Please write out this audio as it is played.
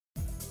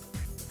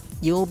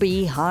You'll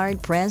be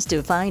hard-pressed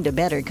to find a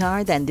better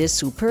car than this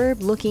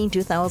superb-looking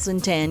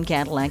 2010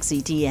 Cadillac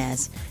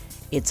CTS.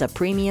 It's a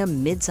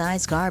premium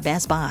mid-size car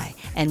Best Buy,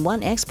 and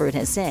one expert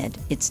has said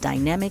its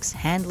dynamics,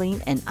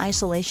 handling, and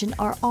isolation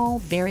are all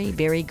very,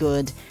 very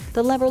good.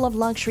 The level of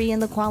luxury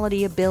and the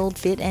quality of build,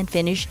 fit, and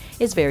finish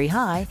is very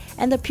high,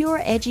 and the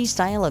pure, edgy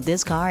style of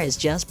this car is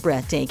just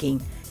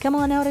breathtaking. Come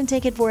on out and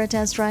take it for a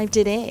test drive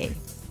today.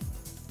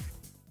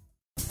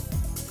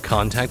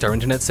 Contact our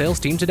internet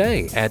sales team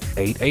today at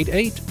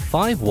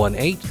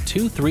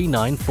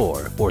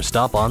 888-518-2394 or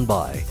stop on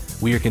by.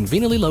 We are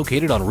conveniently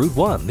located on Route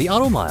 1, the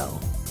Auto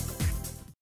Mile.